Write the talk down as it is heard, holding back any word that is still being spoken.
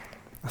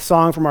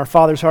song from our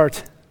Father's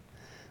heart.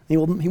 He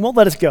won't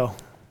let us go.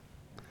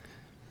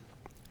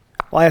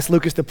 Well, I asked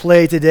Lucas to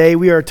play today.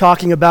 We're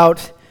finishing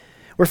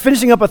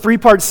up a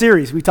 3-part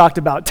series. We talked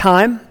about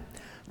time,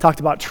 talked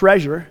about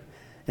treasure,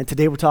 and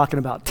today we're talking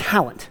about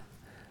talent.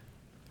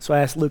 So I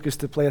asked Lucas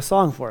to play a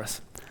song for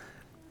us.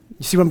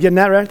 You see what I'm getting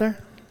at right there?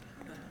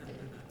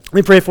 Let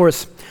me pray for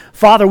us.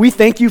 Father, we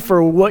thank you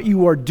for what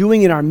you are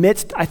doing in our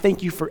midst. I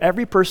thank you for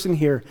every person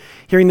here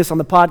hearing this on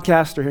the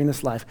podcast or hearing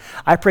this live.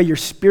 I pray your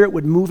Spirit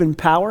would move in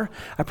power.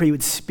 I pray you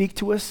would speak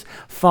to us.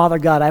 Father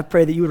God, I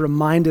pray that you would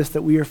remind us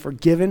that we are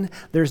forgiven.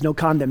 There's no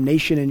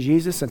condemnation in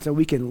Jesus, and so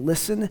we can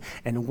listen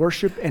and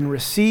worship and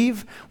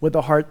receive with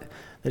a heart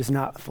that is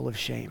not full of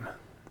shame.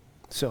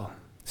 So,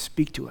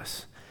 speak to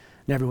us.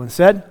 And everyone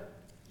said,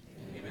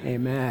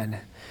 Amen.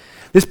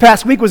 This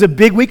past week was a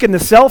big week in the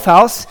Self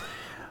House.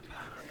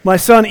 My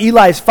son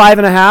Eli is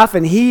 5.5,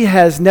 and he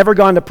has never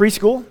gone to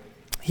preschool.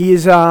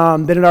 He's been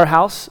at our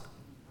house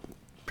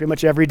pretty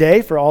much every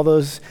day for all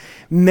those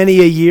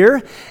many a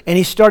year, and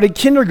he started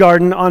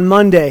kindergarten on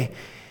Monday.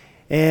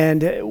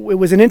 And it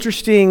was an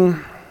interesting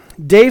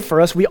day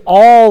for us. We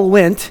all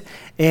went,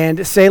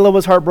 and Selah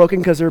was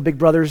heartbroken because her big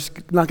brother's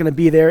not going to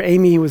be there.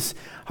 Amy was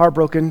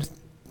heartbroken.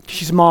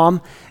 She's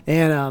mom,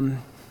 and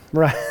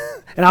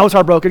and I was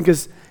heartbroken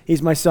because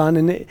he's my son,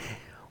 and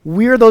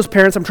we're those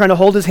parents. I'm trying to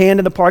hold his hand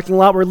in the parking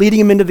lot. We're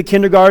leading him into the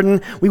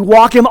kindergarten. We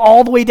walk him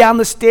all the way down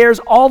the stairs,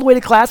 all the way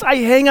to class. I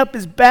hang up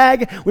his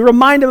bag. We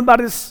remind him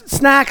about his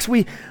snacks.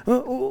 We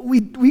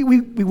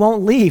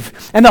won't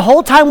leave. And the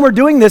whole time we're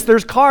doing this,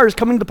 there's cars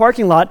coming to the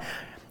parking lot.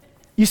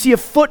 You see a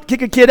foot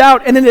kick a kid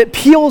out, and then it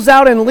peels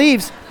out and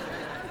leaves.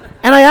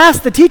 And I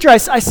asked the teacher, I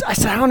said, I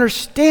don't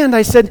understand.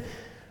 I said,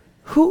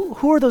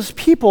 who are those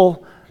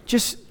people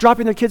just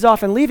dropping their kids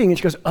off and leaving? And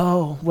she goes,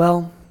 oh,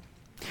 well,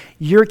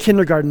 you're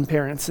kindergarten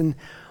parents, and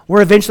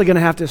we're eventually going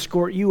to have to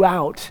escort you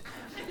out.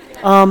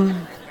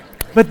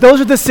 But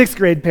those are the 6th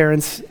grade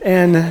parents,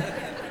 and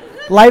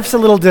life's a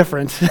little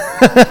different. And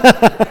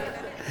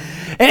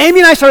Amy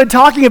and I started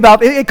talking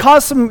about it. It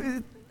caused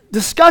some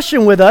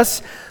discussion with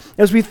us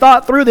as we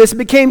thought through this. It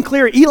became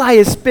clear Eli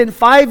has spent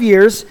 5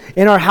 years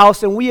in our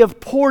house, and we have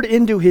poured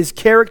into his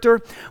character.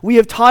 We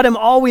have taught him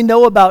all we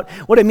know about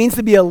what it means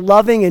to be a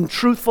loving and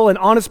truthful and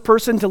honest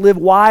person, to live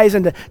wise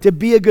and to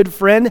be a good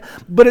friend.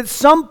 But at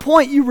some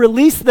point, you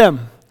release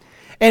them.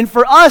 And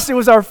for us, it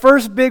was our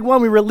first big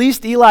one. We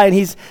released Eli, and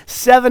he's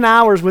 7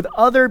 hours with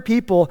other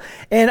people.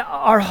 And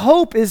our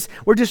hope is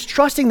we're just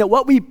trusting that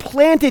what we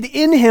planted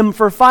in him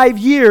for 5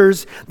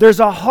 years, there's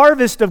a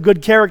harvest of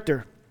good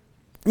character.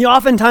 You know,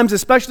 oftentimes,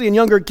 especially in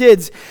younger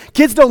kids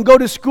don't go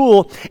to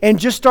school and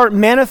just start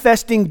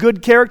manifesting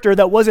good character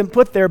that wasn't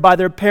put there by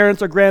their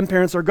parents or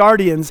grandparents or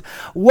guardians.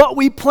 What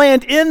we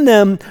plant in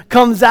them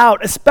comes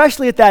out,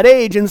 especially at that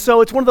age. And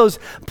so it's one of those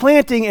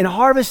planting and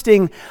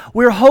harvesting.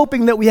 We're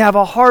hoping that we have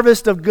a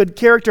harvest of good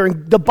character.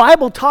 And the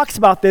Bible talks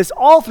about this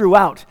all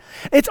throughout.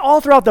 It's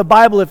all throughout the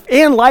Bible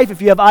and life,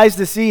 if you have eyes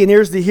to see and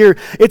ears to hear.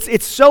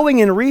 It's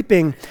sowing and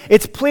reaping.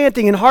 It's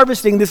planting and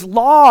harvesting, this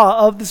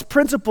law of this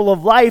principle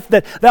of life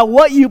that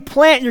what you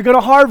plant, you're going to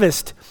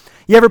harvest.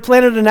 You ever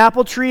planted an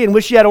apple tree and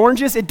wish you had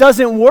oranges? It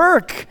doesn't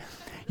work.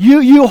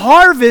 You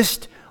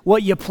harvest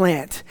what you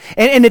plant.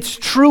 And it's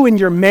true in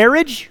your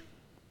marriage.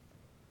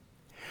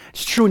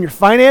 It's true in your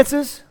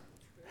finances.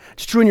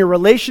 It's true in your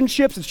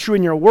relationships. It's true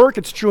in your work.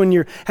 It's true in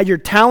your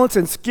talents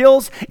and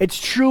skills.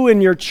 It's true in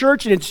your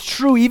church, and it's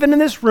true even in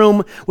this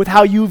room with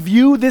how you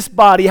view this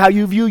body, how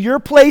you view your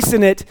place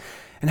in it,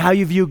 and how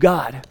you view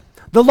God.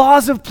 The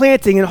laws of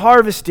planting and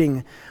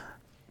harvesting,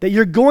 that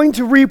you're going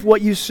to reap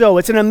what you sow.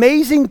 It's an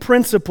amazing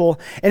principle,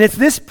 and it's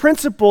this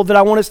principle that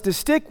I want us to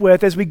stick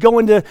with as we go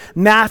into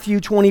Matthew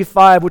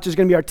 25, which is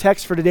going to be our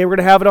text for today. We're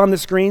going to have it on the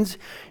screens.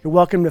 You're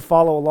welcome to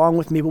follow along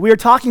with me. But we are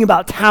talking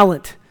about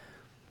talent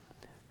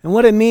and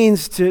what it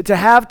means to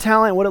have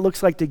talent, what it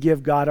looks like to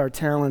give God our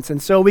talents.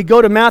 And so we go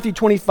to Matthew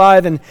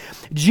 25, and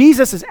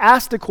Jesus is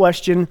asked a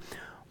question,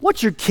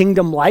 what's your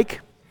kingdom like?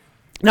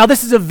 Now,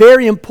 this is a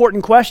very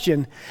important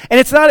question, and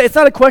it's not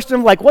a question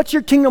of like, what's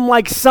your kingdom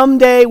like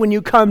someday when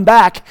you come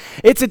back?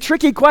 It's a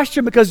tricky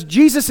question because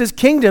Jesus'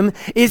 kingdom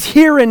is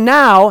here and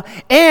now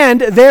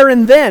and there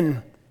and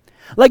then.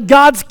 Like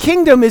God's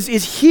kingdom is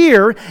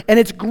here, and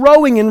it's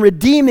growing and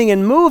redeeming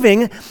and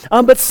moving,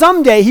 but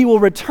someday he will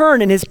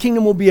return and his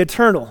kingdom will be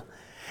eternal.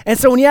 And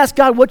so when you ask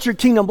God, what's your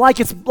kingdom like?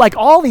 It's like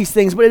all these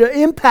things, but it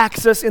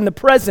impacts us in the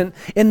present,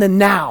 in the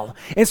now.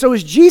 And so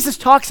as Jesus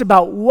talks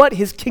about what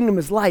his kingdom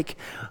is like,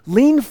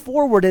 lean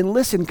forward and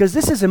listen, because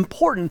this is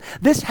important.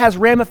 This has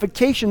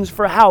ramifications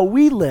for how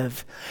we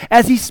live.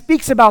 As he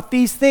speaks about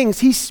these things,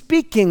 he's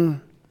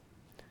speaking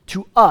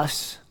to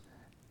us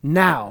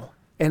now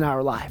in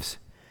our lives.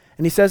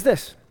 And he says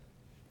this,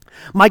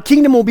 my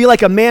kingdom will be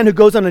like a man who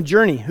goes on a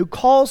journey, who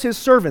calls his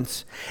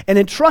servants and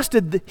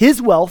entrusted his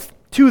wealth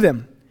to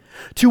them.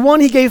 To one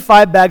he gave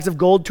 5 bags of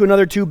gold, to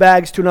another 2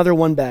 bags, to another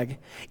 1 bag,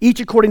 each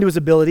according to his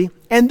ability.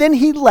 And then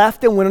he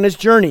left and went on his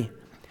journey.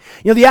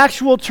 You know, the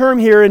actual term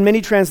here in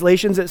many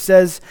translations, it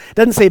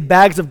doesn't say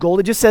bags of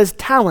gold, it just says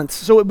talents.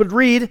 So it would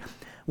read,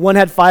 one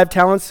had 5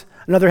 talents,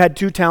 Another had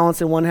 2 talents,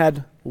 and one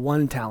had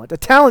 1 talent. A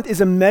talent is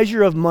a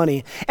measure of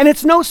money, and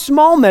it's no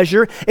small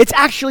measure. It's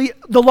actually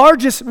the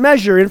largest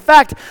measure. In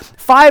fact,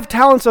 5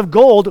 talents of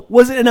gold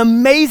was an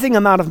amazing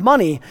amount of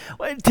money.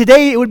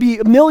 Today, it would be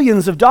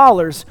millions of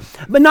dollars.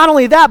 But not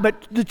only that, but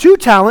the 2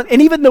 talent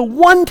and even the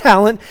 1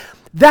 talent,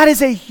 that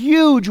is a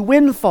huge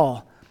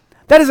windfall.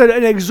 That is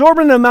an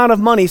exorbitant amount of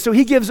money. So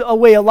he gives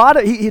away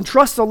he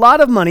entrusts a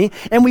lot of money,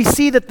 and we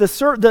see that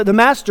the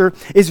master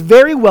is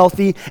very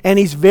wealthy and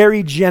he's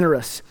very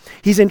generous.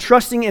 He's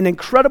entrusting an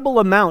incredible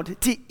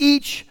amount to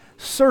each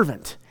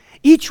servant.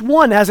 Each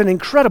one has an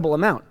incredible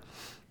amount.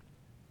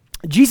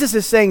 Jesus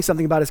is saying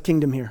something about his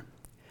kingdom here.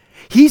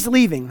 He's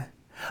leaving,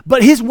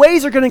 but his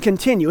ways are going to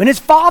continue. And his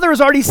Father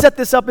has already set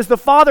this up as the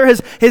Father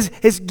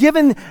has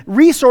given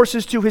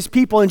resources to his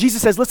people. And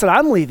Jesus says, listen,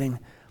 I'm leaving.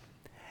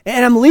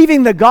 And I'm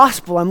leaving the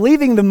gospel. I'm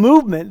leaving the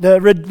movement,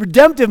 the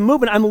redemptive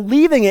movement. I'm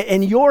leaving it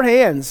in your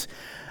hands.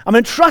 I'm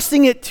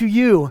entrusting it to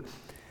you,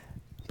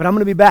 but I'm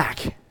going to be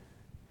back.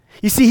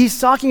 You see, he's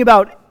talking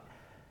about,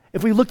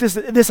 if we look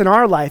at this in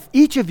our life,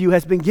 each of you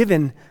has been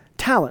given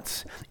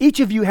talents. Each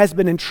of you has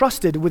been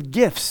entrusted with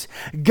gifts.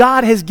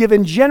 God has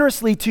given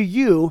generously to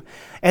you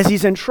as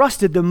he's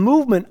entrusted the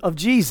movement of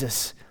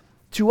Jesus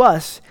to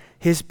us,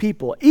 his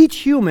people. Each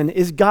human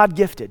is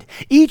God-gifted.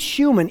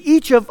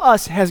 Each of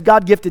us has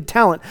God-gifted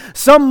talent.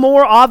 Some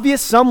more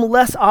obvious, some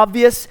less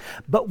obvious,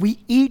 but we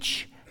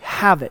each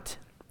have it.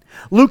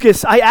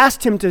 Lucas, I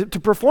asked him to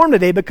perform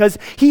today because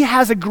he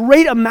has a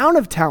great amount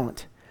of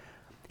talent.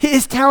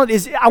 His talent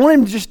is, I want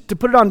him just to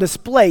put it on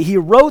display. He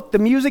wrote the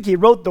music, he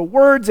wrote the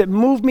words, it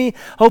moved me,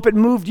 hope it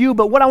moved you,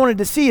 but what I wanted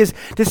to see is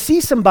to see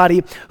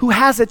somebody who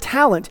has a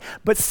talent,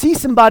 but see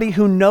somebody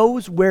who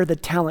knows where the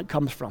talent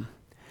comes from.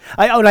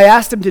 When I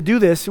asked him to do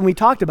this, and we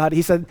talked about it,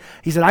 he said,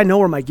 I know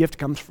where my gift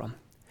comes from.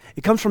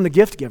 It comes from the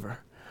gift giver.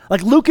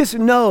 Like Lucas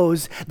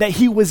knows that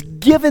he was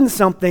given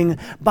something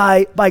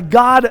by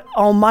God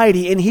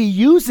Almighty, and he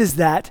uses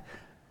that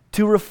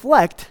to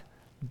reflect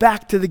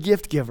back to the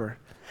gift giver.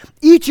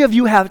 Each of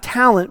you have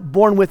talent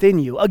born within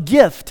you, a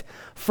gift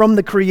from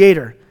the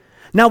Creator.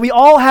 Now, we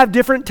all have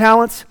different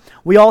talents.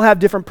 We all have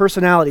different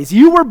personalities.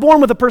 You were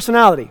born with a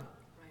personality.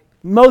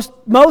 Most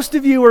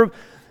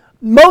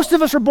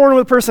of us were born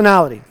with a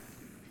personality.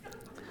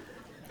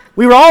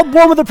 We were all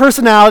born with a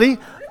personality,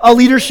 a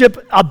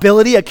leadership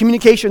ability, a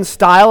communication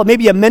style,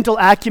 maybe a mental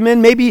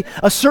acumen, maybe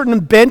a certain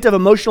bent of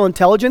emotional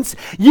intelligence.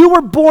 You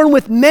were born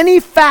with many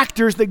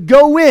factors that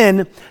go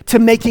in to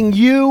making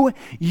you,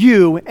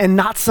 and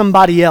not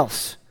somebody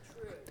else.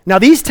 Now,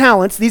 these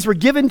talents, these were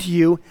given to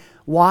you.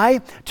 Why?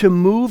 To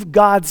move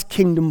God's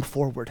kingdom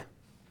forward.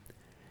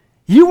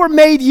 You were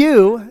made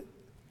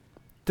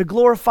to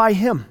glorify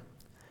him.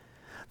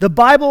 The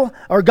Bible,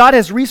 or God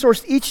has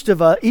resourced each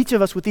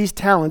of us with these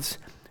talents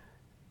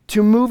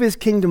to move his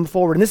kingdom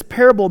forward. And this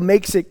parable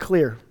makes it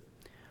clear.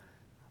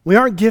 We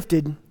aren't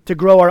gifted to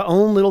grow our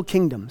own little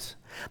kingdoms.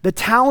 The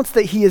talents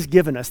that he has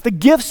given us, the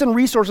gifts and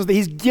resources that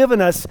he's given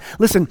us,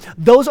 listen,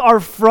 those are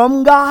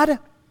from God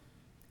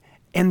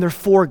and they're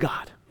for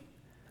God.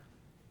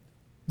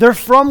 They're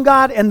from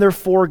God and they're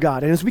for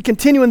God. And as we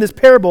continue in this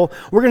parable,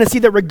 we're going to see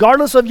that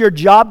regardless of your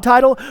job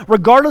title,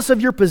 regardless of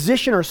your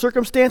position or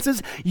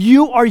circumstances,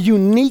 you are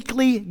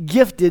uniquely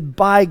gifted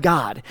by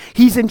God.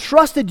 He's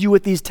entrusted you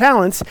with these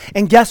talents,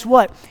 and guess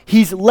what?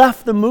 He's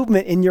left the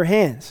movement in your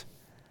hands.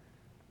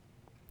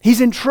 He's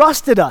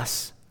entrusted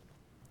us.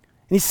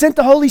 And he sent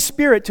the Holy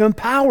Spirit to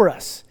empower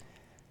us.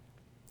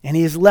 And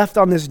he is left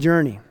on this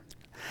journey.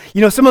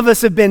 You know, some of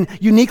us have been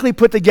uniquely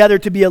put together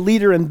to be a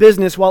leader in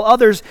business, while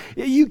others,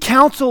 you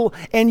counsel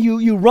and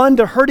you run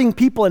to hurting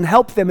people and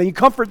help them, and you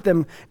comfort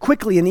them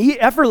quickly and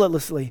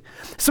effortlessly.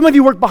 Some of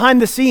you work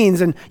behind the scenes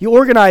and you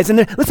organize. And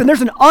listen,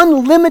 there's an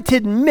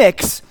unlimited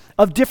mix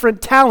of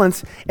different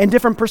talents and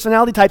different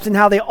personality types and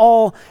how they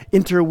all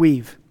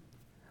interweave.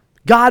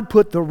 God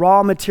put the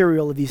raw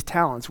material of these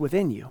talents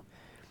within you.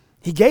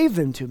 He gave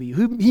them to me.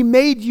 He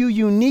made you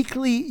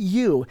uniquely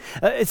you.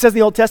 It says in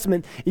the Old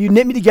Testament, you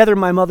knit me together in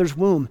my mother's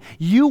womb.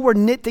 You were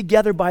knit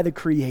together by the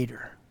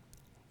Creator.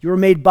 You were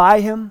made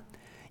by him.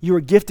 You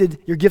were gifted.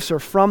 Your gifts are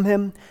from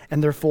him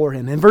and they're for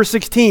him. In verse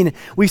 16,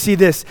 we see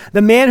this.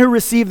 The man who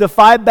received the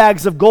 5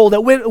 bags of gold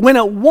that went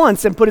at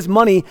once and put his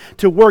money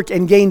to work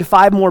and gained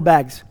 5 more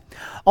bags.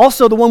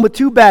 Also, the one with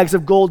 2 bags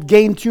of gold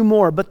gained 2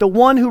 more. But the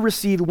one who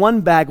received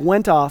 1 bag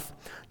went off,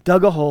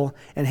 dug a hole,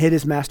 and hid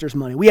his master's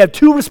money. We have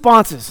 2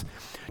 responses.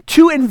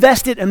 2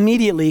 invest it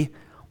immediately,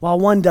 while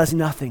 1 does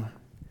nothing.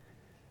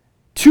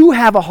 2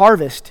 have a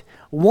harvest.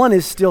 1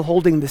 is still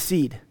holding the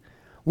seed.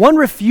 1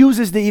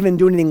 refuses to even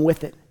do anything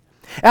with it.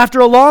 After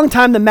a long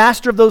time, the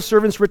master of those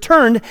servants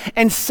returned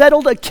and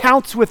settled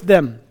accounts with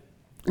them.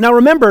 Now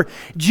remember,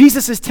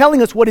 Jesus is telling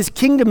us what his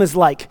kingdom is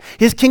like.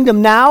 His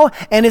kingdom now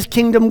and his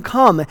kingdom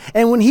come.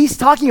 And when he's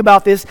talking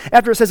about this,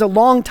 after it says a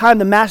long time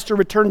the master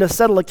returned to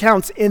settle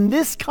accounts, in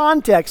this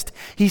context,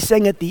 he's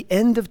saying at the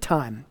end of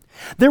time,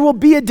 there will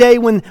be a day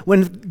when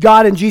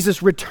God and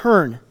Jesus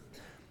return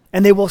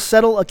and they will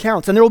settle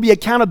accounts. And there will be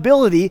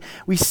accountability,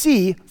 we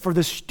see, for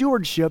the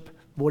stewardship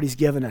of what he's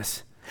given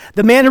us.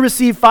 The man who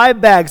received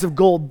 5 bags of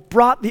gold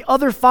brought the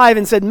other 5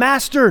 and said,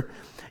 Master,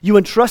 you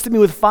entrusted me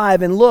with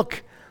 5, and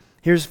look,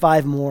 here's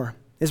 5 more.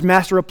 His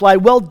master replied,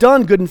 Well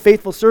done, good and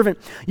faithful servant.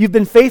 You've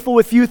been faithful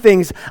with few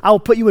things. I will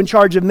put you in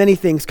charge of many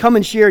things. Come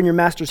and share in your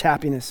master's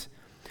happiness.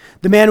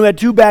 The man who had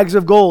 2 bags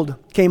of gold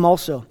came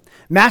also.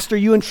 Master,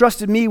 you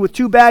entrusted me with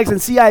 2 bags,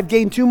 and see, I have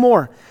gained 2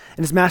 more.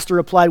 And his master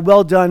replied,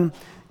 Well done,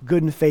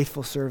 good and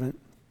faithful servant.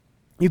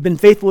 You've been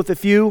faithful with a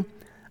few.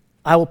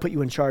 I will put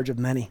you in charge of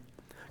many.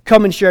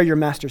 Come and share your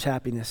master's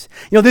happiness.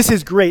 You know, this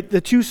is great.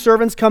 The 2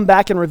 servants come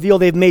back and reveal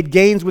they've made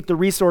gains with the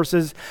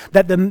resources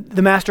that the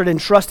master had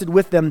entrusted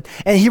with them,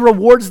 and he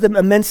rewards them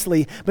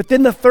immensely. But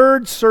then the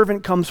 3rd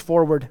servant comes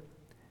forward.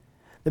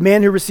 The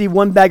man who received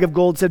 1 bag of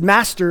gold said,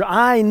 Master,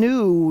 I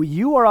knew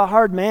you are a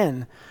hard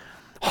man,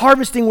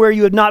 harvesting where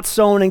you had not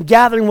sown and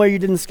gathering where you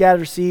didn't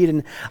scatter seed.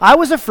 And I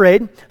was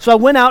afraid, so I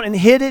went out and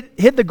hid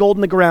the gold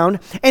in the ground.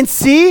 And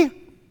see,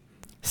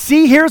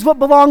 here's what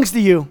belongs to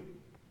you.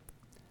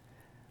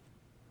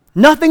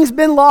 Nothing's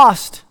been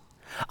lost.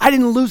 I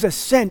didn't lose a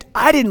cent.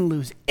 I didn't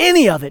lose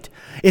any of it.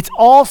 It's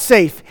all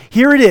safe.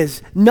 Here it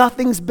is.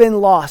 Nothing's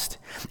been lost.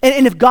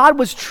 And if God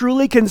was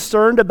truly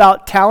concerned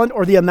about talent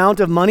or the amount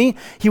of money,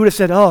 he would have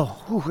said,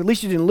 at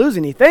least you didn't lose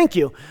any. Thank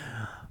you.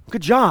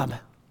 Good job.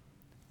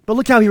 But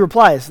look how he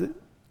replies.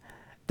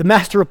 The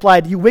master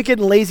replied, You wicked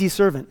and lazy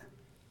servant.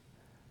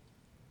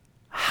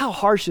 How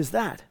harsh is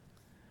that?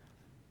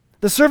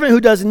 The servant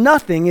who does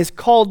nothing is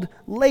called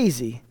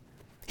lazy.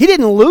 He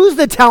didn't lose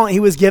the talent he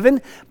was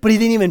given, but he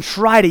didn't even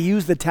try to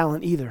use the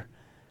talent either.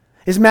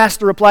 His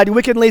master replied, You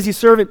wicked and lazy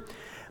servant,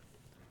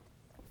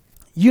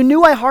 you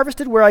knew I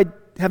harvested where I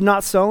have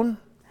not sown,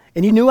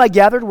 and you knew I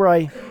gathered where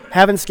I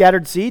haven't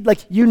scattered seed?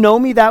 Like, you know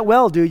me that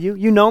well, do you?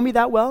 You know me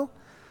that well?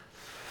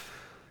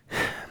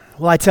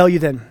 Well, I tell you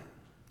then,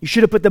 you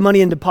should have put the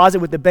money in deposit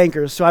with the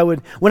bankers, so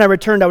when I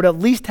returned, I would at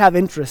least have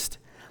interest.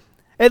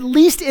 At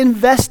least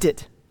invest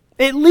it.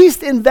 At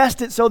least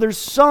invest it so there's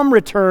some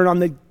return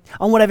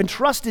on what I've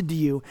entrusted to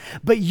you.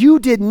 But you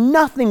did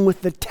nothing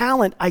with the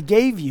talent I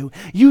gave you.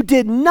 You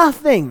did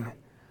nothing.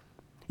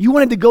 You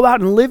wanted to go out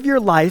and live your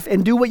life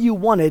and do what you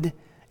wanted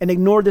and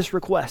ignore this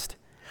request.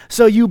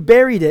 So you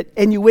buried it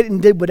and you went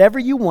and did whatever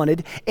you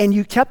wanted and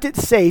you kept it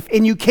safe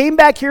and you came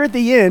back here at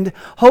the end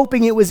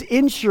hoping it was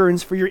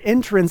insurance for your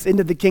entrance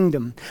into the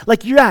kingdom.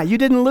 Like, yeah, you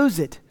didn't lose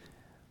it,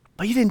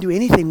 but you didn't do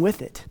anything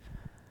with it.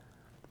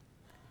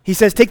 He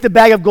says, Take the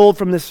bag of gold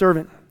from this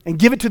servant and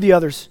give it to the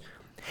others.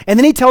 And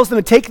then he tells them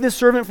to take this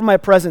servant from my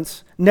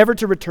presence, never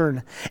to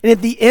return. And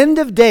at the end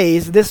of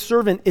days, this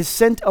servant is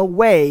sent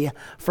away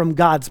from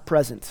God's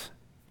presence.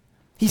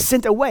 He's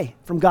sent away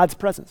from God's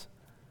presence.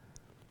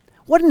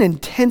 What an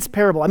intense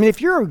parable. I mean,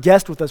 if you're a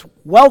guest with us,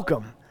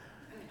 welcome.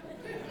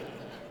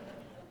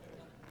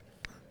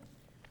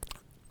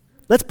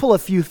 Let's pull a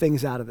few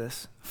things out of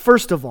this.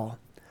 First of all,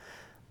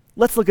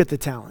 let's look at the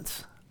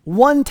talents.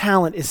 1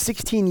 talent is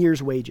 16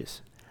 years'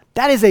 wages.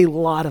 That is a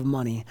lot of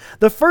money.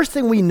 The first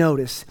thing we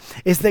notice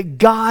is that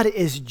God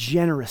is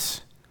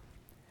generous.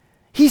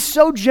 He's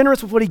so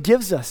generous with what he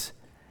gives us.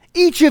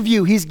 Each of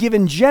you, he's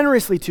given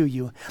generously to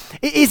you.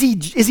 Is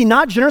he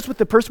not generous with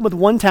the person with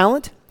 1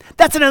 talent?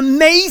 That's an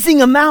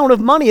amazing amount of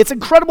money. It's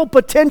incredible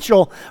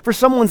potential for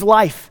someone's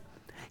life.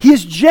 He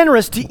is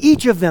generous to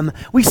each of them.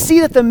 We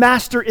see that the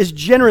master is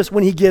generous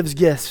when he gives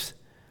gifts.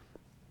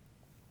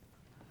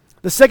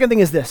 The second thing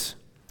is this.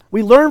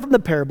 We learn from the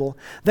parable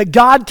that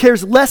God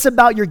cares less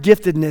about your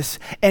giftedness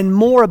and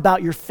more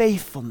about your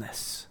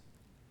faithfulness.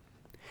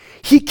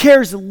 He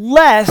cares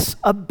less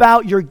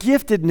about your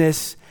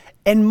giftedness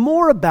and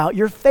more about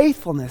your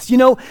faithfulness. You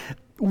know,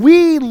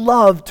 we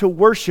love to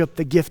worship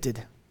the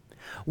gifted.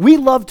 We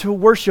love to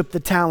worship the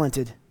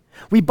talented.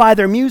 We buy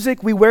their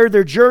music, we wear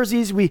their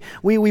jerseys, we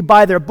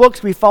buy their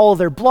books, we follow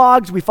their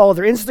blogs, we follow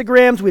their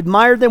Instagrams, we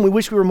admire them, we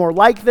wish we were more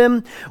like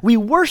them. We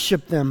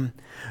worship them.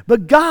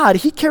 But God,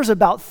 he cares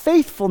about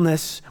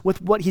faithfulness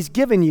with what he's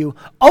given you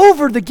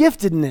over the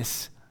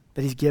giftedness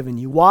that he's given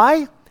you.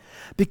 Why?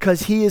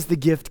 Because he is the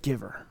gift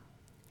giver.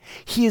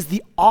 He is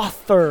the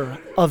author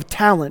of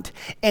talent,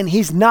 and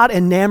he's not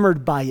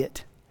enamored by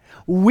it.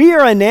 We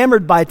are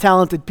enamored by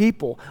talented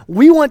people.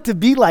 We want to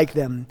be like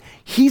them.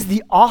 He's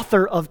the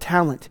author of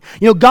talent.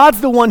 You know,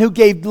 God's the one who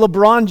gave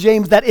LeBron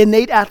James that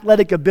innate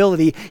athletic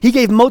ability. He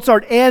gave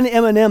Mozart and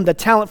Eminem the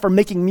talent for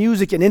making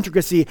music and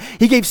intricacy.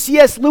 He gave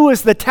C.S.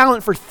 Lewis the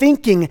talent for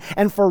thinking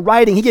and for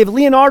writing. He gave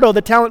Leonardo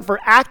the talent for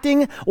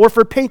acting or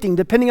for painting,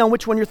 depending on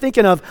which one you're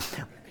thinking of.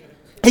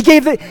 He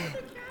gave the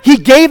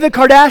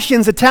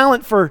Kardashians a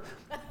talent for...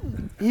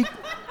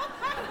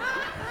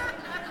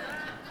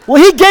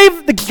 Well, he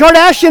gave the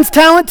Kardashians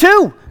talent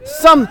too.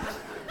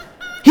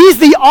 He's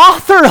the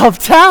author of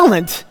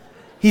talent.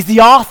 He's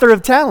the author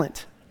of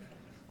talent.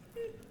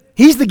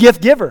 He's the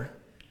gift giver.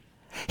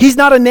 He's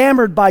not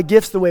enamored by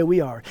gifts the way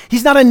we are.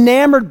 He's not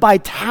enamored by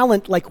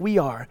talent like we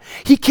are.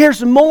 He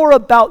cares more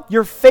about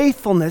your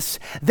faithfulness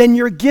than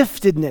your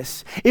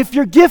giftedness. If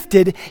you're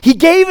gifted, he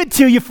gave it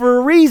to you for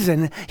a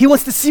reason. He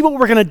wants to see what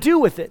we're going to do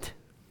with it.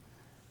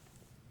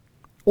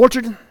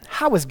 Orchard,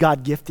 how has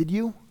God gifted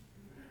you?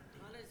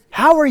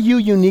 How are you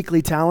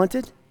uniquely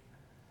talented?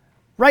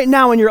 Right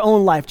now in your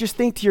own life, just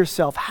think to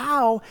yourself,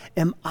 how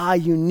am I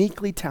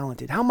uniquely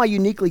talented? How am I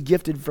uniquely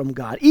gifted from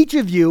God? Each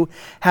of you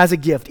has a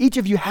gift. Each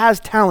of you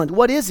has talent.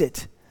 What is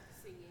it?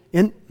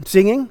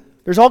 Singing.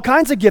 There's all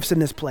kinds of gifts in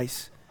this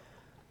place.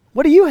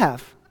 What do you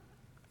have?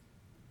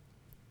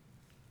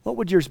 What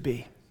would yours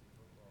be?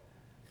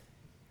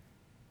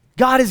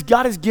 God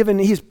has given,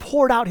 He's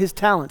poured out His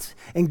talents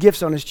and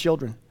gifts on His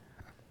children.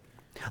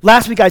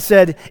 Last week I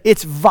said,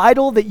 it's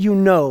vital that you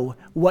know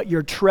what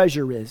your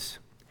treasure is,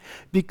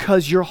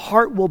 because your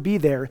heart will be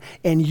there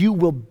and you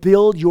will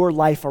build your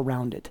life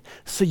around it.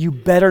 So you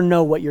better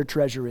know what your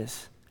treasure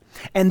is.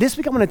 And this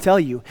week I'm going to tell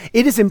you,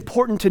 it is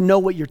important to know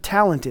what your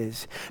talent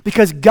is,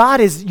 because God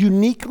has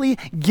uniquely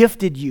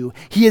gifted you.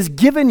 He has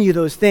given you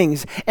those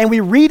things. And we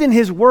read in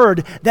His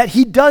Word that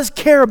He does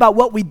care about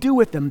what we do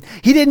with them.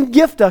 He didn't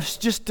gift us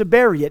just to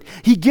bury it.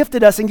 He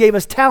gifted us and gave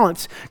us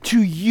talents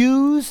to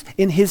use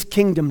in His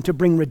kingdom to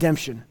bring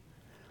redemption,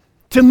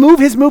 to move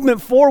His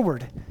movement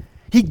forward.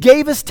 He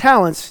gave us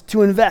talents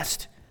to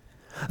invest.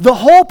 The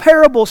whole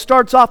parable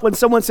starts off when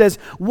someone says,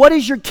 "What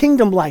is your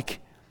kingdom like?"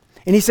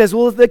 And He says,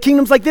 well, the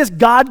kingdom's like this.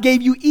 God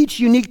gave you each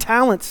unique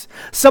talents.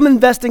 Some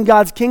invest in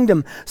God's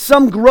kingdom.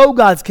 Some grow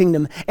God's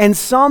kingdom. And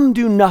some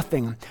do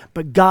nothing.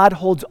 But God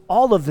holds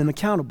all of them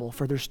accountable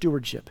for their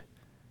stewardship.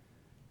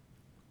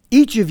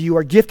 Each of you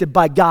are gifted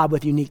by God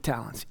with unique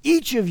talents.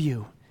 Each of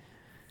you.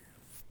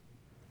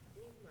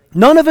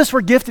 None of us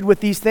were gifted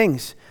with these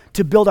things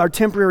to build our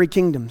temporary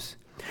kingdoms.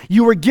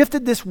 You were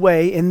gifted this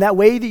way, in that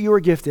way that you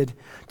were gifted,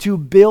 to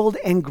build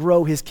and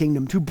grow His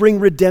kingdom, to bring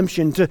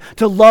redemption,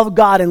 to love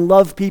God and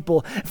love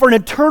people, for an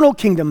eternal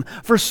kingdom,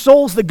 for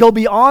souls that go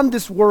beyond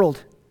this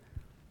world.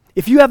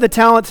 If you have the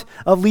talent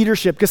of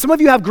leadership, because some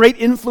of you have great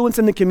influence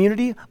in the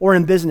community or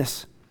in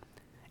business,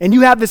 and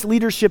you have this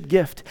leadership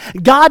gift.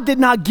 God did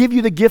not give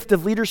you the gift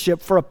of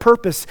leadership for a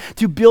purpose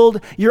to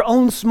build your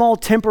own small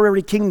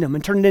temporary kingdom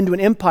and turn it into an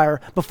empire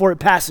before it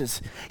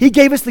passes. He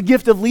gave us the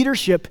gift of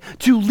leadership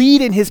to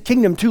lead in His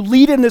kingdom, to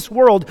lead in this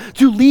world,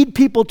 to lead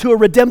people to a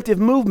redemptive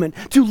movement,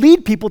 to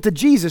lead people to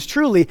Jesus.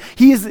 Truly,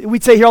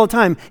 we'd say here all the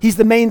time, He's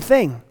the main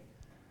thing.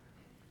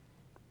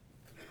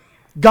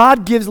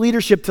 God gives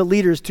leadership to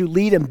leaders to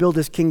lead and build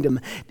His kingdom.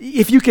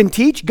 If you can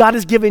teach, God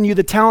has given you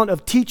the talent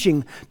of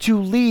teaching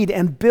to lead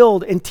and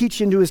build and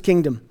teach into His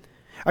kingdom.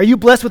 Are you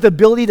blessed with the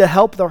ability to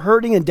help the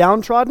hurting and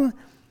downtrodden?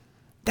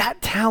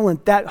 That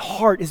talent, that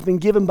heart has been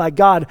given by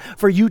God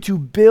for you to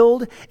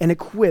build and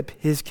equip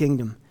His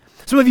kingdom.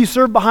 Some of you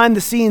serve behind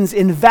the scenes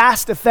in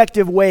vast,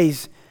 effective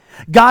ways.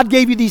 God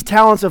gave you these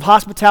talents of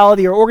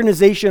hospitality or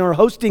organization or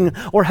hosting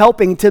or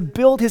helping to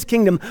build His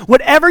kingdom.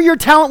 Whatever your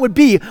talent would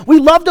be, we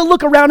love to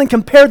look around and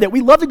compare that.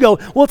 We love to go,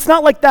 well, it's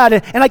not like that,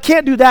 and I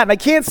can't do that, and I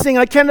can't sing,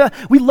 and I can't.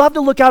 We love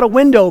to look out a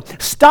window.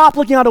 Stop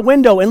looking out a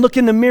window and look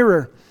in the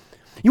mirror.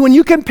 When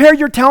you compare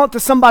your talent to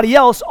somebody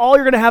else, all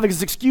you're going to have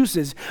is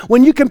excuses.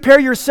 When you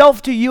compare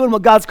yourself to you and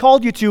what God's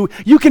called you to,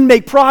 you can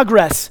make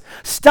progress.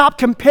 Stop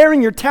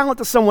comparing your talent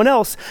to someone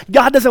else.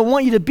 God doesn't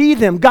want you to be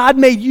them. God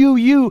made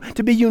you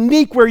to be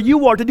unique where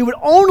you are, to do what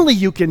only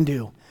you can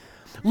do.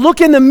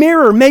 Look in the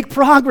mirror, make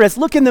progress.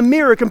 Look in the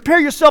mirror, compare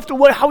yourself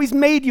to how He's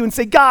made you and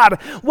say,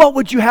 God, what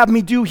would you have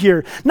me do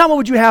here? Not what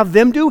would you have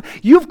them do.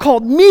 You've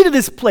called me to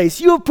this place.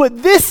 You have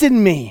put this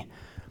in me.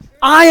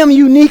 I am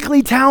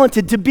uniquely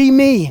talented to be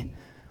me.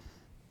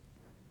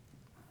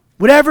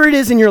 Whatever it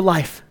is in your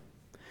life,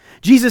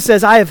 Jesus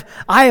says, I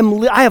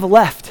have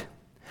left,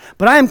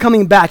 but I am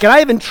coming back, and I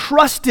have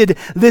entrusted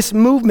this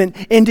movement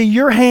into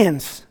your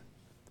hands.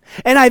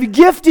 And I've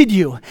gifted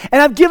you,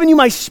 and I've given you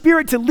my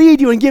Spirit to lead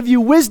you and give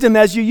you wisdom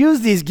as you use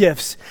these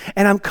gifts,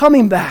 and I'm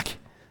coming back.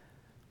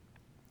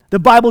 The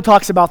Bible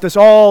talks about this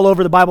all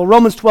over the Bible.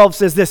 Romans 12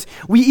 says this,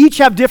 we each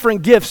have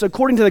different gifts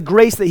according to the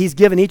grace that He's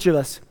given each of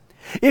us.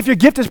 If your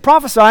gift is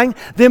prophesying,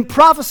 then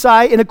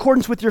prophesy in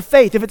accordance with your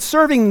faith. If it's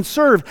serving, then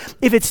serve.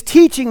 If it's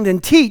teaching, then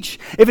teach.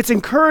 If it's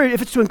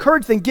to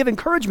encourage, then give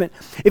encouragement.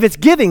 If it's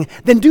giving,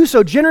 then do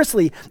so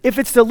generously. If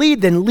it's to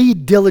lead, then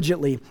lead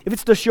diligently. If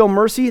it's to show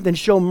mercy, then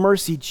show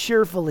mercy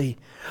cheerfully.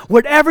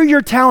 Whatever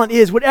your talent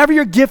is, whatever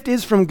your gift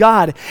is from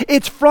God,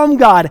 it's from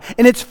God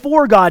and it's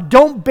for God.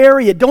 Don't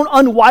bury it. Don't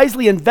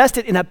unwisely invest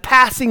it in a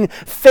passing,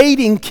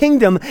 fading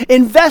kingdom.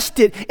 Invest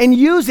it and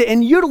use it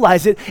and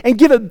utilize it and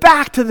give it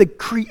back to the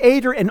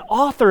creator and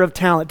author of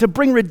talent to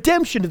bring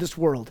redemption to this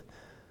world.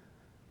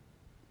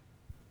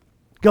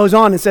 Goes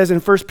on and says in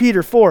 1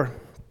 Peter 4,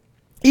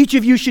 each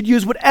of you should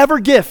use whatever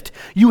gift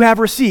you have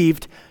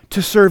received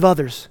to serve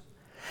others,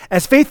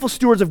 as faithful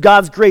stewards of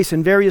God's grace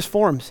in various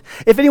forms.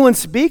 If anyone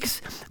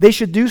speaks, they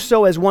should do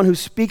so as one who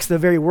speaks the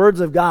very words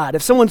of God.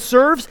 If someone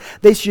serves,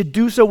 they should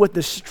do so with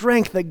the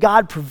strength that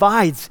God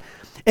provides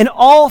in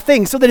all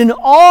things, so that in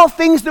all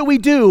things that we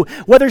do,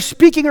 whether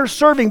speaking or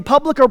serving,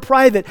 public or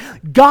private,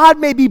 God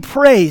may be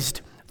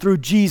praised through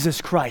Jesus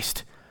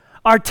Christ.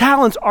 Our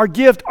talents, our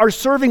gift, our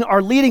serving,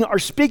 our leading, our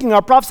speaking,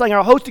 our prophesying,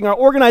 our hosting, our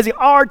organizing,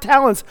 our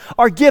talents,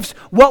 our gifts,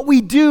 what we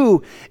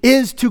do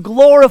is to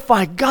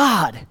glorify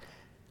God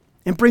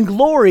and bring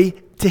glory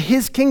to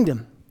His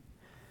kingdom.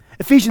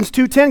 Ephesians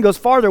 2:10 goes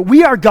farther.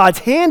 We are God's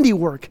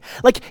handiwork.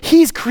 Like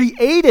he's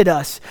created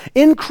us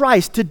in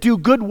Christ to do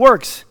good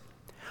works,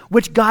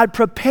 which God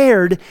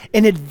prepared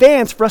in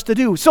advance for us to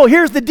do. So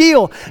here's the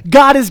deal.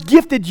 God has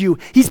gifted you.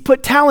 He's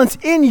put talents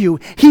in you.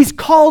 He's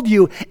called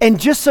you. And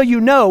just so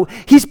you know,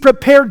 he's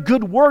prepared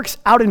good works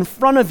out in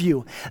front of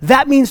you.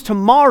 That means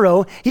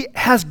tomorrow he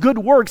has good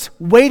works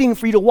waiting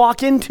for you to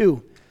walk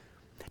into,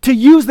 to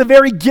use the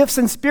very gifts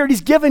and spirit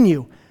he's given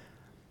you.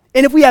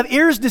 And if we have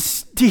ears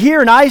to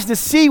hear and eyes to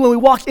see when we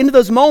walk into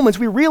those moments,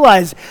 we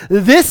realize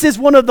this is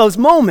one of those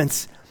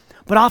moments.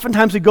 But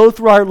oftentimes we go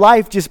through our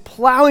life just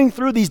plowing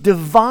through these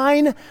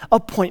divine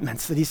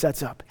appointments that he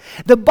sets up.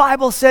 The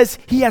Bible says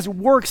he has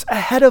works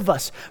ahead of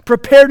us,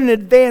 prepared in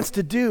advance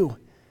to do.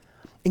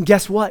 And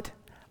guess what?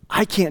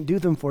 I can't do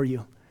them for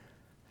you.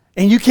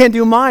 And you can't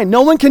do mine.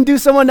 No one can do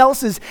someone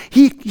else's.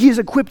 He's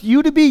equipped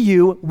you to be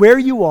you, where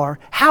you are,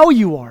 how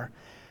you are.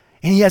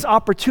 And he has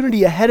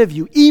opportunity ahead of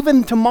you,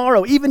 even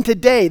tomorrow, even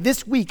today,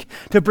 this week,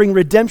 to bring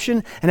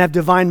redemption and have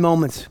divine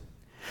moments.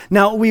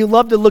 Now, we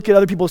love to look at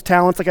other people's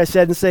talents, like I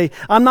said, and say,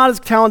 I'm not as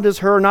talented as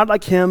her, not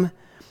like him.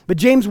 But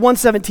James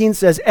 1:17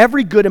 says,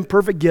 every good and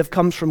perfect gift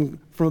comes from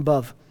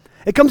above.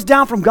 It comes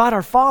down from God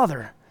our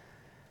Father.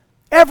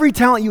 Every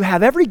talent you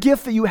have, every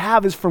gift that you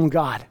have is from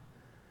God.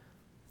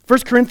 1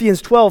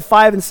 Corinthians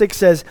 12:5-6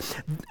 says,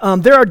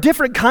 there are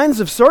different kinds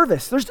of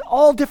service. There's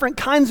all different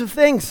kinds of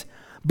things,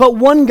 but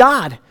one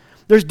God.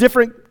 There's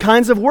different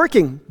kinds of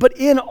working, but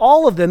in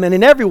all of them and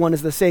in everyone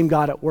is the same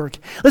God at work.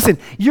 Listen,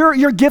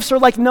 your gifts are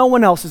like no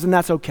one else's, and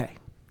that's okay.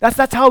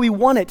 That's how we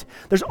want it.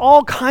 There's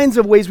all kinds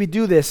of ways we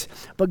do this,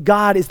 but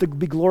God is to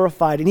be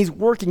glorified, and he's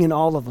working in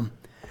all of them.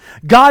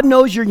 God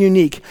knows you're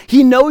unique.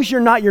 He knows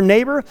you're not your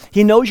neighbor.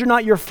 He knows you're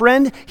not your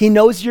friend. He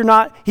knows you're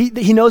not.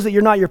 He knows that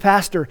you're not your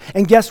pastor.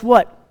 And guess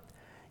what?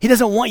 He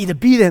doesn't want you to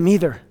be them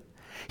either.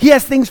 He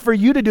has things for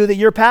you to do that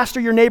your pastor,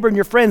 your neighbor, and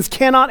your friends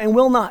cannot and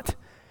will not.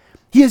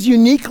 He has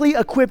uniquely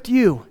equipped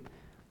you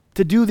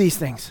to do these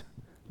things.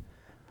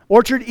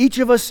 Orchard, each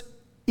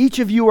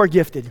of you are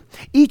gifted.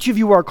 Each of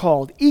you are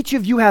called. Each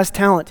of you has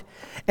talent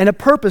and a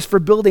purpose for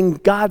building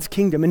God's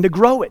kingdom and to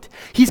grow it.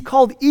 He's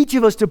called each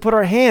of us to put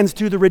our hands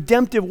to the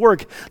redemptive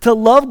work, to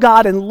love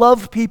God and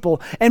love people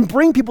and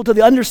bring people to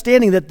the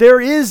understanding that there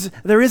is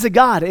a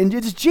God, and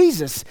it's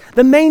Jesus,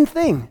 the main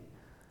thing.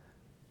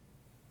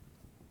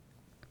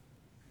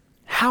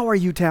 How are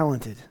you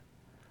talented?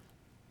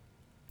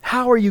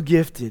 How are you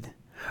gifted?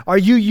 Are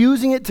you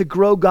using it to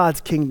grow God's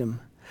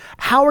kingdom?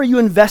 How are you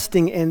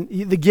investing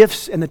in the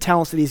gifts and the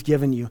talents that he's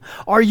given you?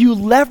 Are you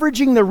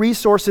leveraging the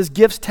resources,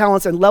 gifts,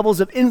 talents, and levels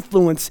of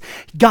influence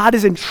God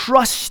has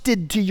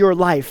entrusted to your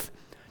life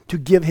to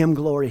give him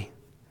glory?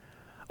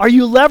 Are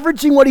you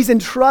leveraging what he's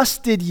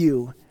entrusted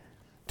you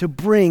to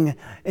bring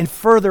and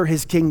further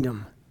his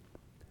kingdom?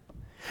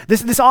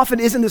 This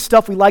often isn't the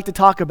stuff we like to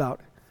talk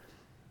about.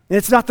 And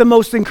it's not the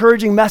most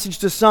encouraging message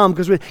to some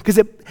because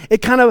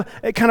it kind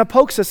of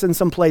pokes us in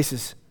some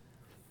places.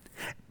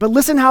 But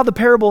listen how the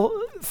parable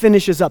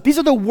finishes up. These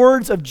are the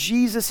words of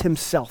Jesus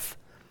himself.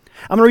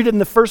 I'm going to read it in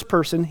the first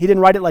person. He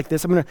didn't write it like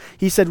this.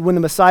 He said, when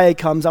the Messiah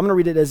comes, I'm going to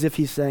read it as if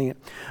he's saying it.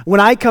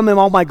 When I come in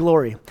all my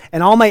glory,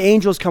 and all my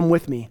angels come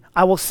with me,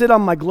 I will sit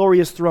on my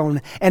glorious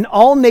throne, and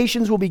all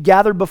nations will be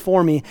gathered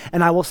before me,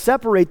 and I will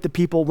separate the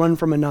people one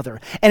from another.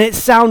 And it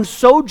sounds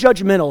so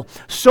judgmental,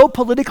 so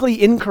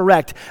politically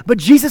incorrect, but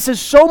Jesus is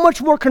so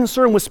much more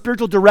concerned with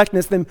spiritual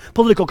directness than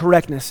political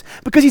correctness,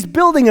 because he's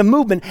building a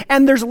movement,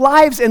 and there's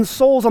lives and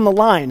souls on the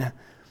line.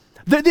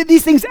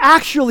 These things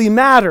actually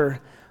matter.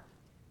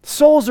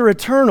 Souls are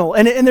eternal,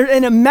 and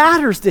it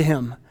matters to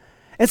him.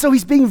 And so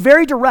he's being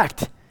very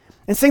direct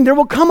and saying there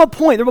will come a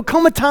point, there will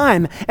come a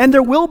time, and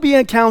there will be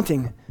an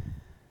accounting.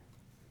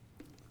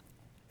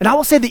 And I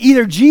will say that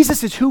either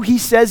Jesus is who he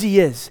says he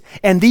is,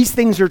 and these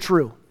things are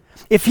true.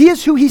 If he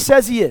is who he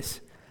says he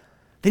is,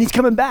 then he's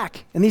coming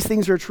back, and these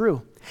things are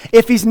true.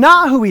 If he's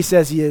not who he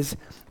says he is,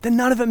 then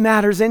none of it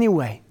matters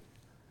anyway.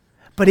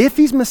 But if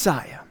he's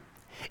Messiah,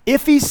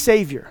 if he's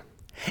Savior,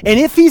 and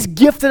if he's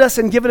gifted us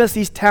and given us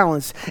these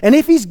talents, and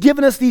if he's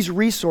given us these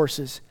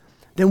resources,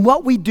 then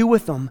what we do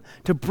with them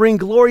to bring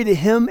glory to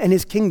him and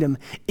his kingdom,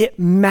 it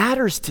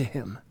matters to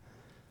him.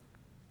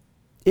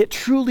 It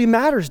truly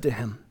matters to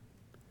him.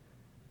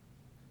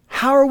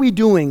 How are we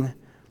doing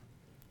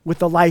with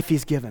the life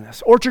he's given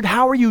us? Orchard,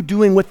 how are you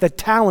doing with the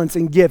talents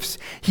and gifts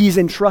he's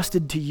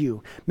entrusted to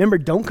you? Remember,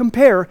 don't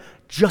compare,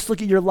 just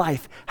look at your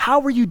life.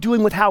 How are you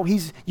doing with how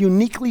he's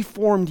uniquely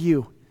formed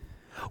you?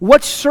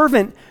 What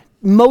servant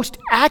most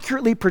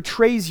accurately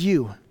portrays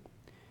you?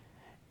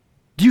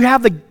 Do you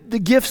have the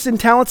gifts and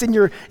talents in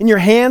your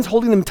hands,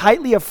 holding them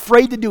tightly,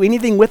 afraid to do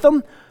anything with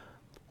them?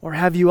 Or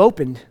have you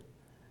opened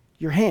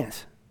your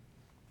hands?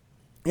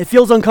 It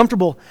feels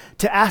uncomfortable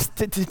to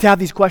have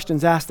these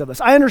questions asked of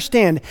us. I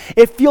understand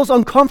it feels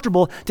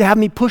uncomfortable to have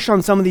me push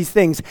on some of these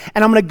things,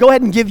 and I'm going to go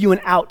ahead and give you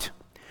an out.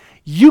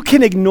 You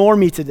can ignore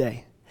me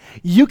today.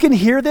 You can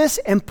hear this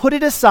and put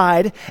it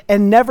aside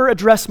and never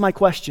address my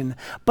question.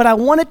 But I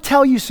want to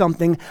tell you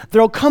something.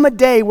 There will come a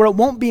day where it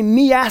won't be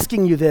me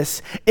asking you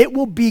this. It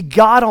will be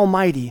God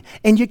Almighty.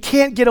 And you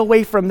can't get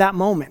away from that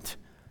moment.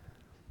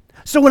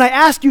 So when I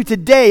ask you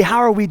today, how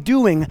are we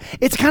doing?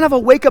 It's kind of a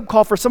wake-up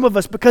call for some of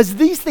us because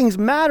these things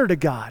matter to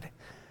God.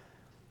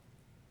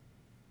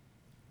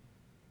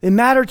 They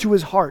matter to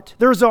his heart.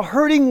 There's a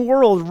hurting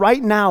world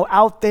right now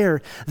out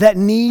there that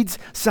needs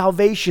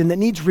salvation, that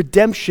needs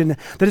redemption,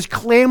 that is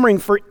clamoring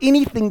for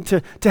anything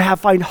to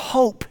find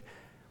hope.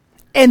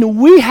 And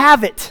we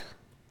have it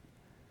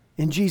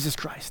in Jesus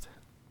Christ.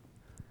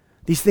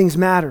 These things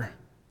matter.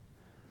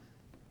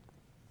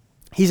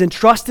 He's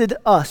entrusted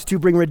us to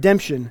bring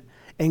redemption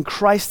and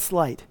Christ's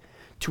light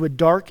to a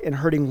dark and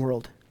hurting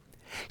world.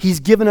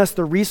 He's given us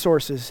the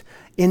resources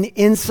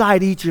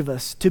inside each of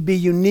us to be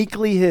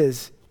uniquely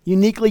his,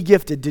 uniquely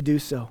gifted to do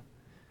so.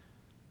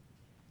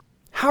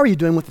 How are you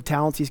doing with the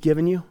talents he's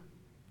given you?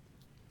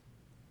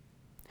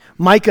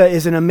 Micah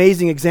is an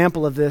amazing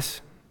example of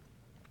this.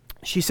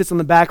 She sits on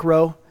the back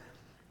row.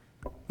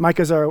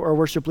 Micah's our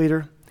worship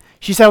leader.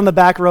 She sat on the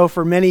back row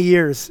for many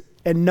years,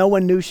 and no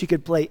one knew she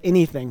could play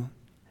anything.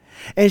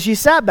 And she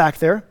sat back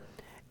there,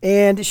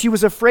 and she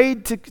was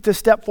afraid to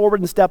step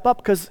forward and step up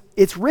because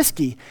it's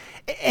risky.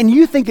 And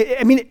you think,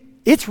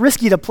 it's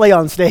risky to play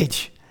on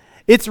stage.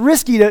 It's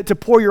risky to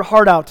pour your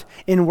heart out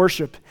in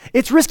worship.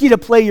 It's risky to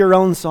play your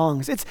own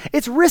songs.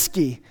 It's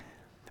risky.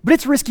 But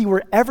it's risky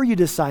wherever you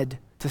decide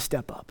to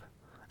step up.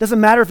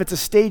 Doesn't matter if it's a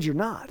stage or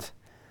not.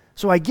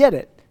 So I get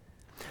it.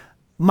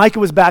 Micah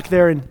was back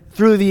there, and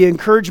through the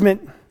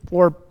encouragement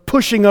or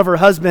pushing of her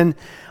husband,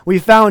 we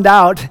found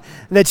out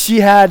that she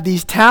had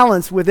these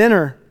talents within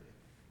her.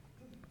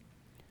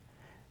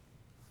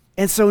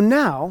 And so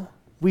now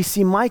we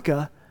see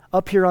Micah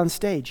up here on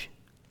stage.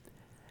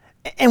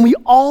 And we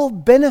all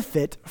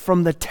benefit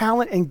from the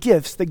talent and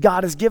gifts that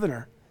God has given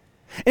her.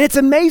 And it's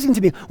amazing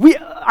to me.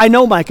 I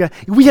know Micah,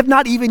 we have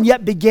not even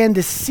yet begun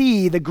to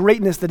see the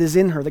greatness that is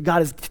in her, that God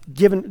has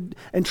given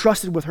and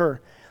trusted with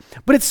her.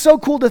 But it's so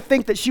cool to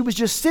think that she was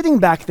just sitting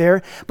back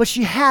there, but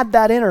she had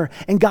that in her,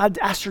 and God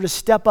asked her to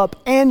step up,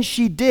 and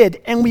she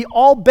did. And we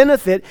all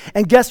benefit,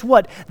 and guess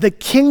what? The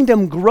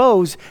kingdom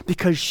grows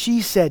because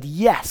she said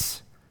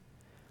yes.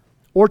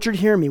 Orchard,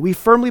 hear me. We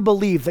firmly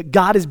believe that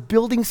God is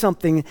building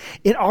something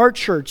in our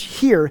church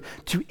here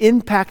to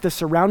impact the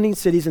surrounding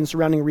cities and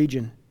surrounding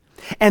region.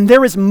 And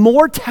there is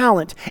more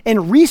talent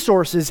and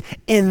resources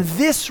in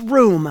this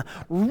room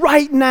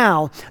right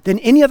now than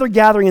any other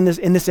gathering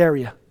in this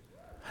area.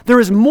 There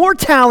is more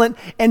talent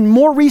and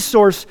more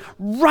resource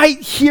right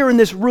here in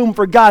this room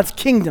for God's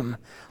kingdom.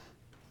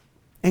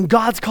 And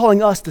God's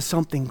calling us to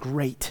something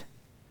great.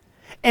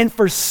 And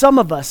for some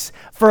of us,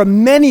 for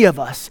many of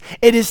us,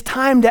 it is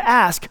time to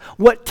ask,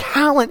 what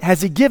talent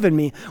has he given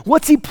me?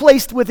 What's he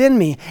placed within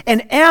me?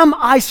 And am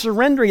I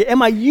surrendering it?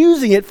 Am I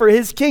using it for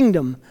his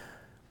kingdom?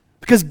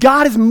 Because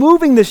God is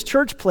moving this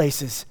church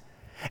places.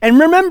 And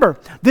remember,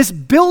 this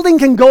building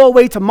can go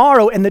away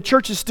tomorrow and the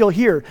church is still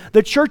here.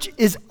 The church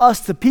is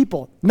us, the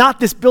people, not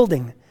this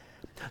building.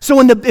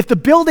 So if the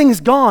building's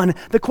gone,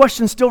 the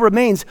question still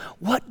remains,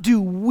 what do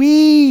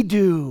we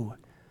do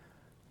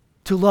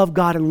to love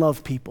God and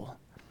love people?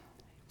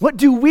 What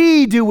do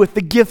we do with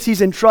the gifts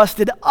he's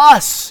entrusted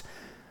us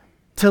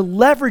to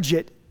leverage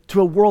it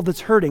to a world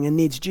that's hurting and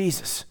needs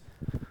Jesus?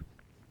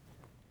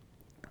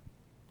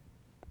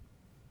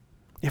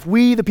 If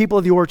we, the people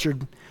of the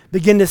Orchard,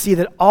 begin to see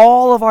that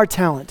all of our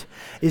talent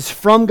is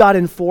from God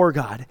and for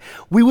God,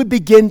 we would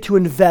begin to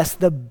invest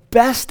the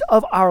best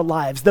of our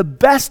lives, the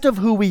best of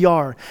who we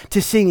are,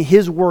 to seeing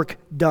his work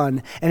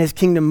done and his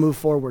kingdom move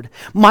forward.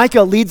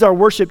 Micah leads our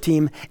worship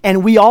team,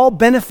 and we all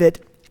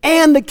benefit,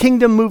 and the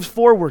kingdom moves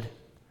forward.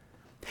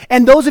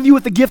 And those of you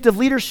with the gift of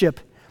leadership,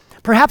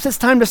 perhaps it's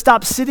time to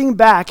stop sitting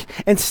back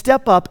and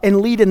step up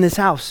and lead in this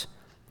house.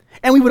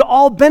 And we would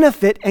all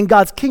benefit, and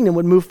God's kingdom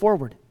would move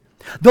forward.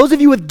 Those of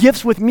you with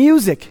gifts with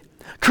music,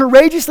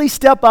 courageously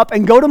step up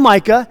and go to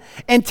Micah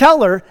and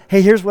tell her,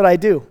 hey, here's what I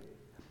do.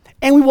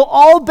 And we will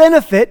all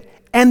benefit,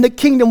 and the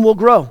kingdom will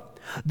grow.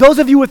 Those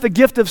of you with the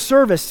gift of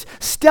service,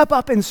 step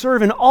up and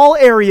serve in all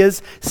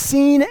areas,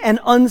 seen and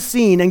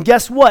unseen. And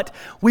guess what?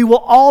 We will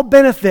all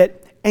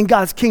benefit, and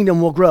God's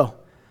kingdom will grow.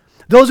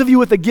 Those of you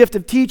with the gift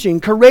of teaching,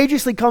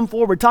 courageously come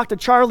forward. Talk to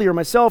Charlie or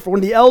myself or one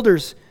of the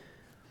elders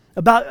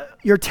about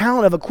your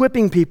talent of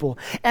equipping people,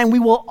 and we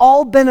will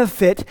all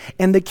benefit,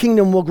 and the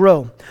kingdom will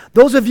grow.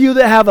 Those of you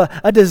that have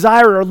a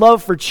desire or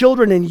love for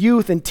children and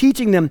youth and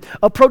teaching them,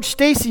 approach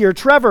Stacy or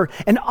Trevor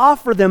and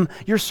offer them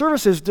your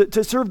services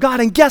to serve God.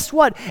 And guess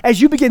what?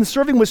 As you begin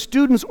serving with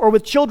students or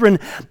with children,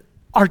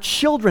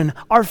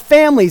 our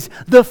families,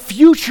 the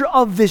future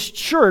of this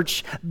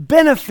church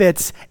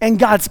benefits, and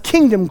God's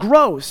kingdom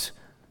grows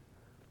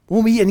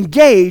when we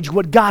engage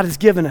what God has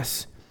given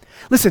us.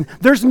 Listen,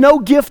 there's no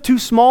gift too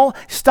small.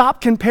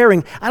 Stop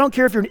comparing. I don't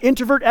care if you're an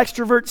introvert,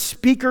 extrovert,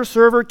 speaker,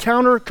 server,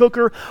 counter,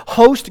 cooker,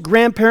 host,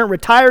 grandparent,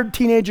 retired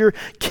teenager,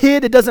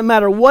 kid, it doesn't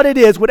matter what it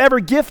is, whatever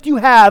gift you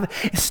have,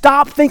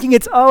 stop thinking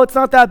it's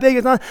not that big.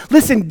 It's not.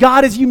 Listen,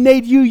 God has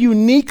made you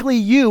uniquely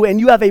you, and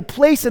you have a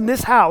place in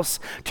this house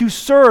to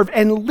serve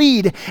and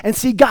lead and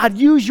see God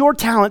use your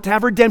talent to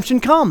have redemption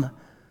come.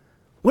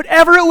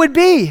 Whatever it would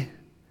be,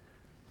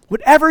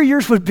 whatever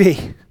yours would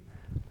be.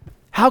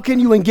 How can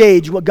you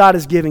engage what God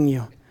is giving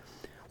you?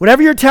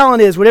 Whatever your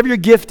talent is, whatever your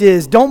gift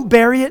is, don't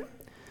bury it.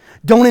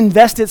 Don't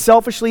invest it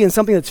selfishly in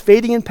something that's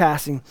fading and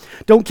passing.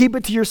 Don't keep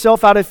it to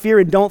yourself out of fear,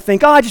 and don't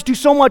think, I just do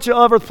so much at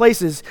other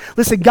places.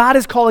 Listen, God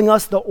is calling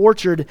us, the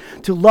Orchard,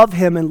 to love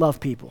Him and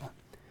love people.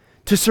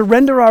 To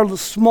surrender our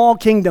small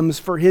kingdoms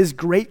for His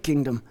great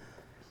kingdom.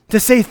 To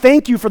say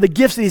thank you for the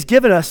gifts that He's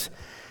given us,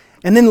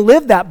 and then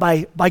live that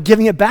by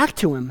giving it back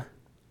to Him.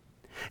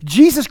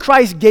 Jesus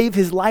Christ gave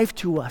His life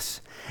to us.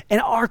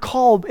 And our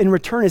call in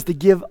return is to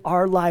give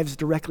our lives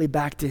directly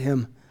back to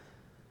Him.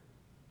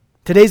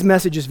 Today's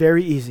message is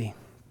very easy.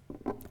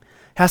 It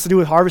has to do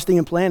with harvesting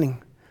and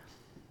planting.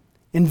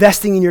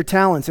 Investing in your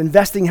talents.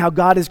 Investing how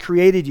God has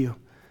created you.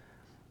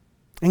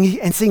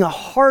 And seeing a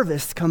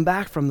harvest come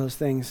back from those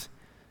things.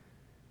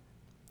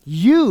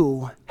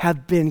 You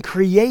have been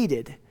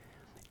created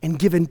and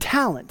given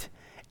talent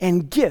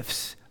and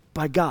gifts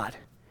by God.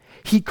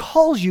 He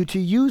calls you to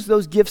use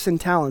those gifts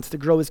and talents to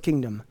grow His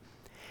kingdom.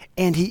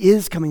 And He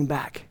is coming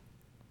back.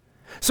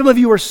 Some of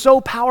you are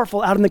so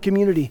powerful out in the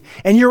community,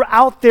 and you're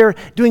out there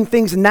doing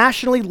things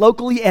nationally,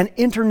 locally, and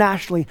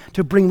internationally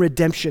to bring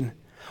redemption.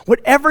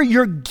 Whatever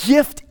your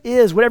gift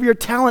is, whatever your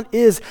talent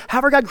is,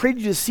 however God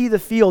created you to see the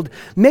field,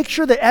 make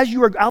sure that as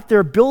you are out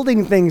there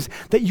building things,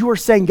 that you are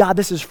saying, God,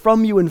 this is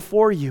from you and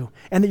for you,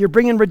 and that you're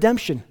bringing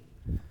redemption.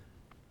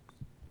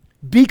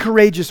 Be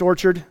courageous,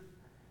 Orchard.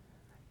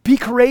 Be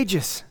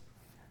courageous.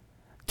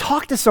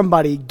 Talk to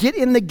somebody. Get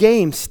in the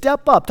game.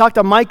 Step up. Talk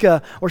to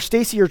Micah or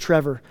Stacy or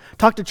Trevor.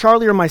 Talk to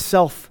Charlie or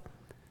myself.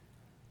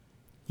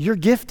 You're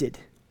gifted.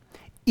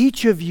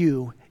 Each of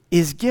you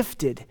is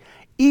gifted.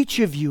 Each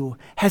of you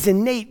has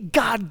innate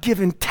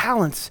God-given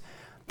talents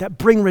that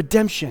bring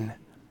redemption.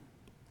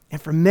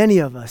 And for many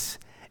of us,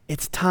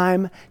 it's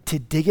time to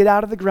dig it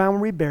out of the ground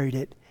where we buried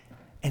it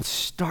and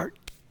start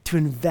to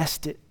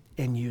invest it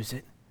and use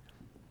it.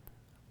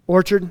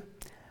 Orchard,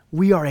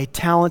 we are a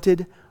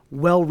talented,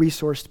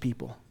 well-resourced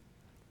people.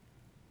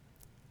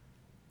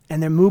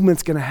 And their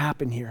movement's going to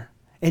happen here.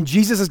 And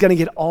Jesus is going to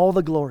get all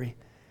the glory.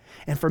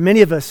 And for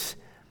many of us,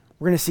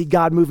 we're going to see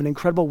God move in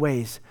incredible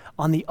ways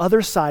on the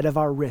other side of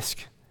our risk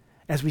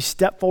as we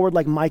step forward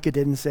like Micah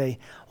did and say,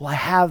 well, I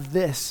have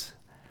this.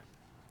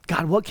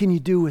 God, what can you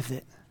do with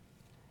it?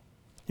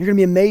 You're going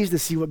to be amazed to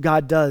see what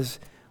God does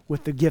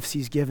with the gifts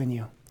He's given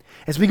you.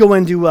 As we go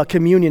into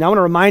communion, I want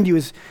to remind you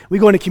as we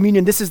go into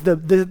communion, this is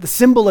the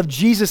symbol of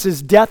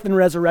Jesus' death and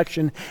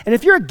resurrection. And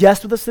if you're a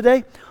guest with us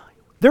today,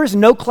 there is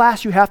no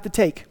class you have to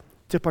take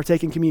to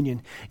partake in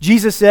communion.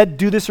 Jesus said,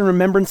 do this in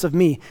remembrance of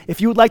me. If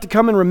you would like to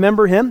come and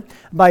remember Him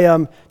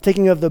by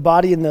taking of the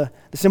body and the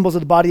symbols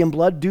of the body and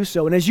blood, do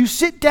so. And as you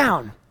sit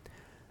down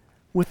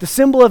with the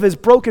symbol of His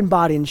broken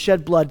body and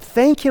shed blood,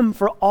 thank Him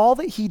for all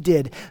that He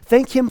did.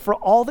 Thank Him for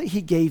all that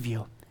He gave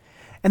you.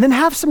 And then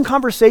have some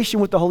conversation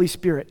with the Holy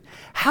Spirit.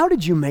 How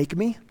did you make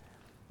me?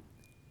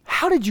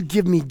 How did you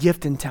give me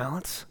gift and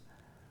talents?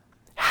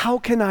 How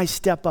can I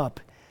step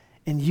up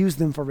and use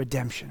them for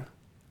redemption?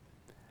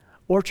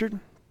 Orchard,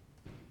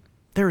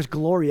 there is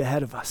glory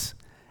ahead of us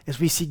as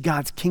we see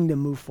God's kingdom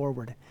move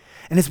forward.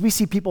 And as we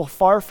see people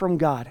far from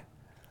God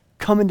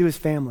come into His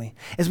family,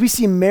 as we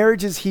see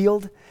marriages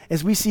healed,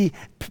 as we see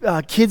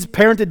kids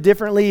parented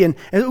differently, and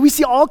we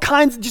see all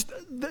kinds of just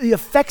the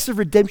effects of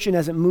redemption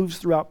as it moves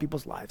throughout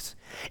people's lives.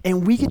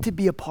 And we get to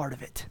be a part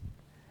of it.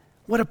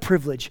 What a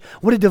privilege.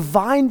 What a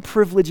divine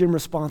privilege and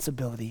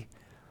responsibility.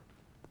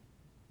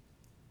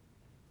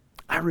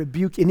 I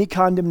rebuke any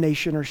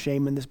condemnation or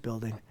shame in this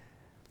building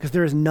because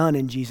there is none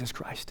in Jesus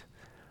Christ.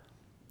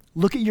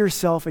 Look at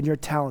yourself and your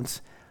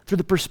talents through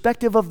the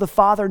perspective of the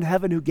Father in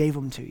heaven who gave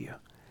them to you.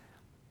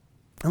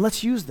 And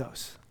let's use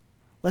those.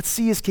 Let's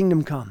see His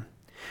kingdom come.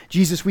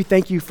 Jesus, we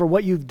thank You for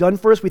what You've done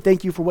for us. We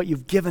thank You for what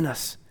You've given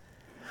us.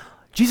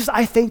 Jesus,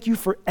 I thank You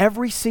for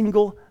every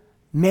single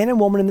man and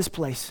woman in this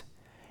place.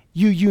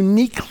 You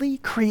uniquely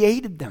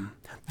created them.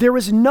 There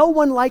is no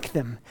one like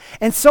them.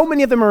 And so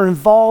many of them are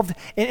involved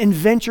in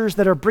ventures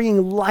that are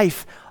bringing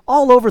life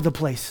all over the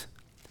place.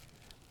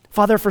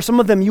 Father, for some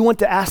of them, You want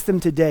to ask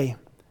them today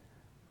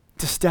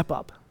to step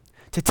up,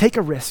 to take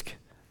a risk,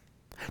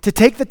 to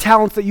take the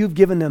talents that You've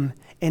given them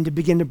and to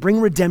begin to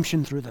bring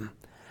redemption through them.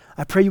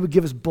 I pray You would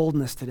give us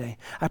boldness today.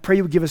 I pray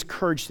You would give us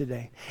courage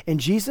today. And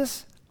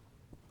Jesus,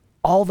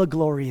 all the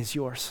glory is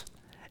Yours.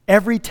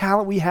 Every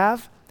talent we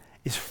have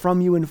is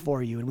from You and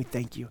for You, and we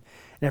thank You.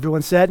 And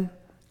everyone said,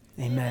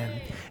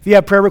 Amen. If you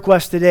have prayer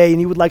requests today and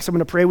you would like someone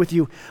to pray with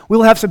you,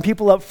 we'll have some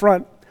people up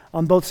front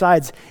on both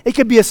sides. It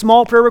could be a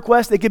small prayer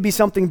request. It could be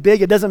something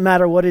big. It doesn't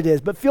matter what it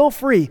is. But feel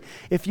free,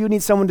 if you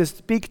need someone to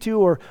speak to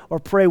or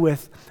pray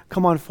with,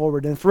 come on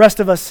forward. And for the rest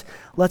of us,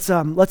 let's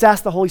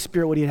ask the Holy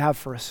Spirit what he'd have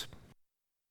for us.